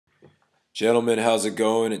Gentlemen, how's it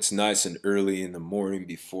going? It's nice and early in the morning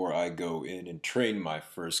before I go in and train my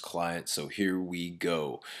first client, so here we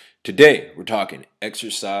go. Today, we're talking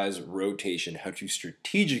exercise rotation, how to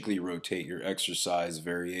strategically rotate your exercise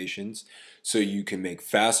variations so you can make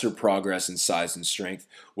faster progress in size and strength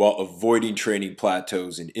while avoiding training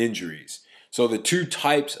plateaus and injuries. So the two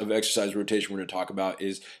types of exercise rotation we're going to talk about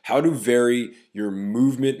is how to vary your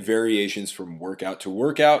movement variations from workout to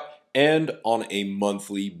workout and on a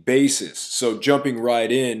monthly basis. So jumping right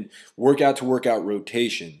in, workout to workout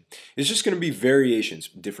rotation is just going to be variations,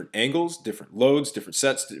 different angles, different loads, different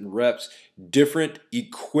sets, different reps, different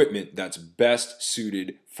equipment that's best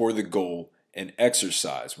suited for the goal and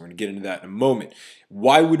exercise. We're going to get into that in a moment.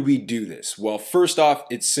 Why would we do this? Well, first off,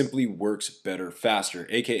 it simply works better faster,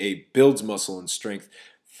 aka builds muscle and strength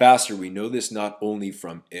faster. We know this not only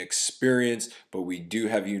from experience, but we do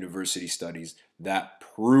have university studies that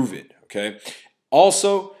prove it, okay?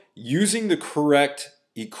 Also, using the correct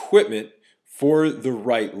equipment for the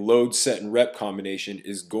right load, set, and rep combination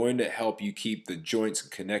is going to help you keep the joints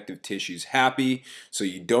and connective tissues happy so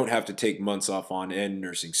you don't have to take months off on end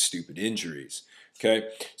nursing stupid injuries, okay?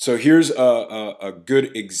 So here's a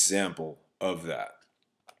good example of that.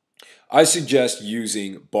 I suggest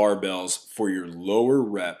using barbells for your lower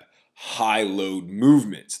rep, high load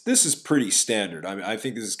movements. This is pretty standard. I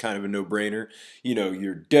think this is kind of a no-brainer. You know,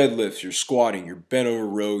 your deadlifts, your squatting, your bent over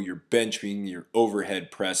row, your benching, your overhead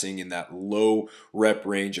pressing in that low rep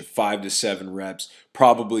range of 5 to 7 reps,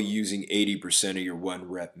 probably using 80% of your 1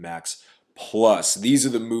 rep max plus. These are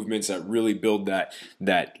the movements that really build that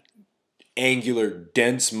angular,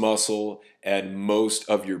 dense muscle and most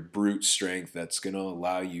of your brute strength that's going to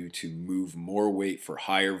allow you to move more weight for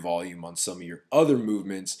higher volume on some of your other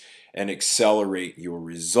movements and accelerate your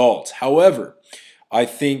results. However, I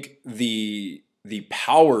think the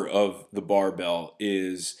power of the barbell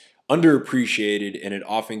is underappreciated and it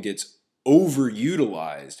often gets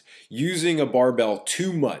overutilized. Using a barbell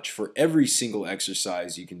too much for every single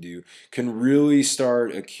exercise you can do can really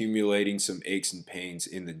start accumulating some aches and pains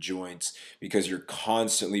in the joints because you're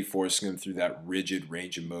constantly forcing them through that rigid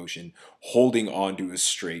range of motion, holding onto a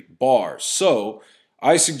straight bar. So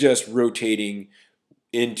I suggest rotating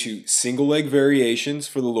into single leg variations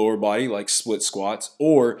for the lower body like split squats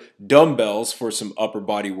or dumbbells for some upper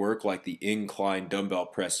body work like the incline dumbbell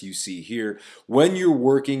press you see here when you're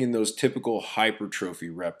working in those typical hypertrophy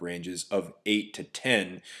rep ranges of 8 to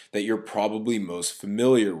 10 that you're probably most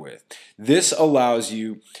familiar with. This allows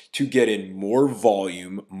you to get in more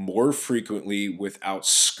volume more frequently without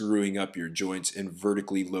screwing up your joints and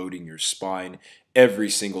vertically loading your spine every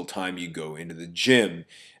single time you go into the gym.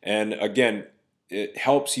 And again, it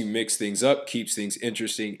helps you mix things up, keeps things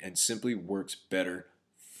interesting, and simply works better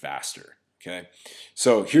faster. Okay,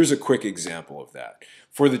 so here's a quick example of that.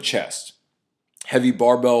 For the chest, heavy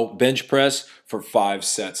barbell bench press for 5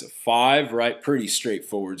 sets of 5, right? Pretty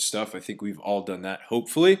straightforward stuff. I think we've all done that,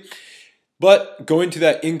 hopefully. But going to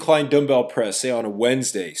that incline dumbbell press, say on a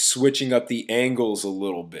Wednesday, switching up the angles a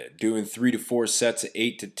little bit, doing 3 to 4 sets of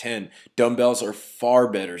 8 to 10. Dumbbells are far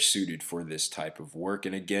better suited for this type of work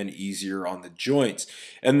and again, easier on the joints.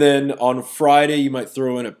 And then on Friday, you might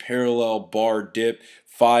throw in a parallel bar dip,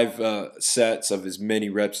 5 sets of as many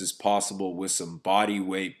reps as possible with some body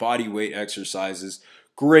weight exercises.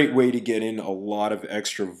 Great way to get in a lot of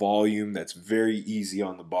extra volume that's very easy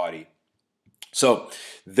on the body. So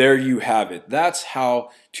there you have it. That's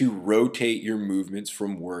how to rotate your movements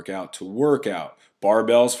from workout to workout.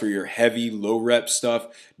 Barbells for your heavy low rep stuff,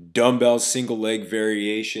 dumbbells single leg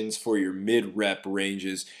variations for your mid rep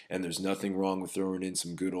ranges, and there's nothing wrong with throwing in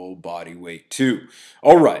some good old body weight too.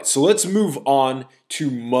 All right, so let's move on to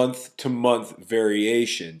month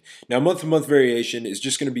variation. Now month to month variation is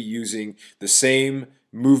just going to be using the same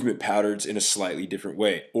movement patterns in a slightly different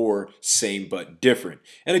way, or same but different.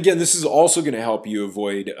 And again, this is also going to help you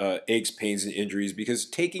avoid aches, pains, and injuries because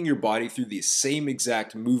taking your body through the same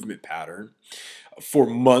exact movement pattern for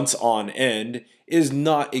months on end is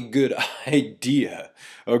not a good idea,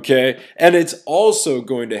 okay? And it's also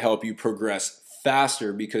going to help you progress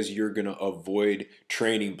faster because you're going to avoid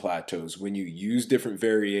training plateaus. When you use different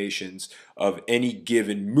variations of any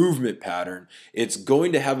given movement pattern, it's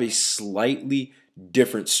going to have a slightly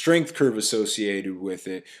different strength curve associated with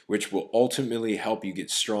it, which will ultimately help you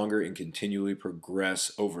get stronger and continually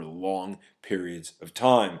progress over long periods of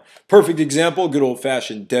time. Perfect example, good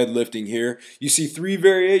old-fashioned deadlifting here. You see 3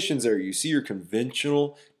 variations there. You see your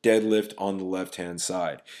conventional deadlift on the left-hand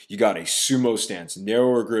side. You got a sumo stance,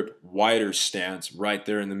 narrower grip, wider stance right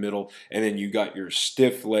there in the middle, and then you got your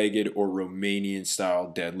stiff-legged or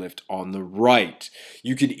Romanian-style deadlift on the right.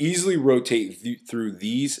 You can easily rotate through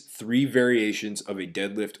these 3 variations of a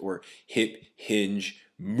deadlift or hip hinge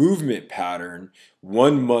movement pattern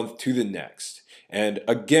 1 month to the next. And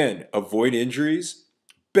again, avoid injuries,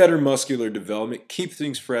 better muscular development, keep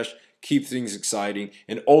things fresh, keep things exciting,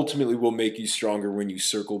 and ultimately will make you stronger when you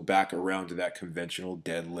circle back around to that conventional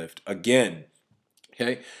deadlift again.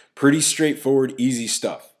 Okay, pretty straightforward, easy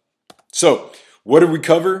stuff. So, what did we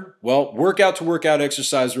cover? Well, workout to workout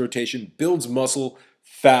exercise rotation builds muscle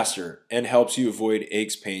faster and helps you avoid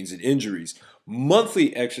aches, pains, and injuries.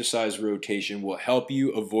 Monthly exercise rotation will help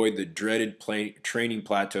you avoid the dreaded training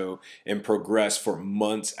plateau and progress for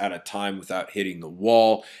months at a time without hitting the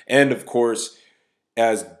wall. And of course,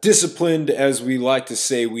 as disciplined as we like to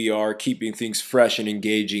say we are, keeping things fresh and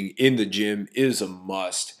engaging in the gym is a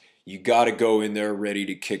must. You got to go in there ready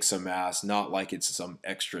to kick some ass, not like it's some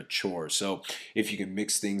extra chore. So if you can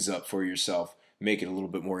mix things up for yourself, make it a little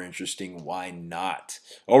bit more interesting, why not?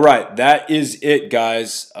 All right, that is it,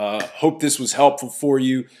 guys. Hope this was helpful for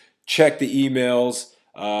you. Check the emails.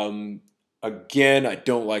 Again, I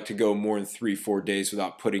don't like to go more than 3-4 days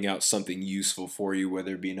without putting out something useful for you,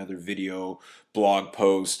 whether it be another video, blog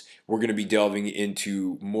post. We're going to be delving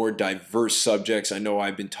into more diverse subjects. I know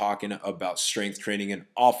I've been talking about strength training an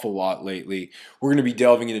awful lot lately. We're going to be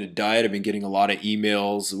delving into diet. I've been getting a lot of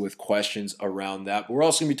emails with questions around that. But we're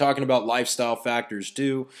also going to be talking about lifestyle factors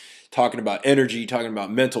too, talking about energy, talking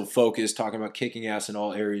about mental focus, talking about kicking ass in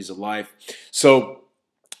all areas of life. So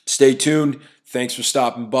stay tuned. Thanks for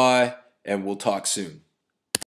stopping by, and we'll talk soon.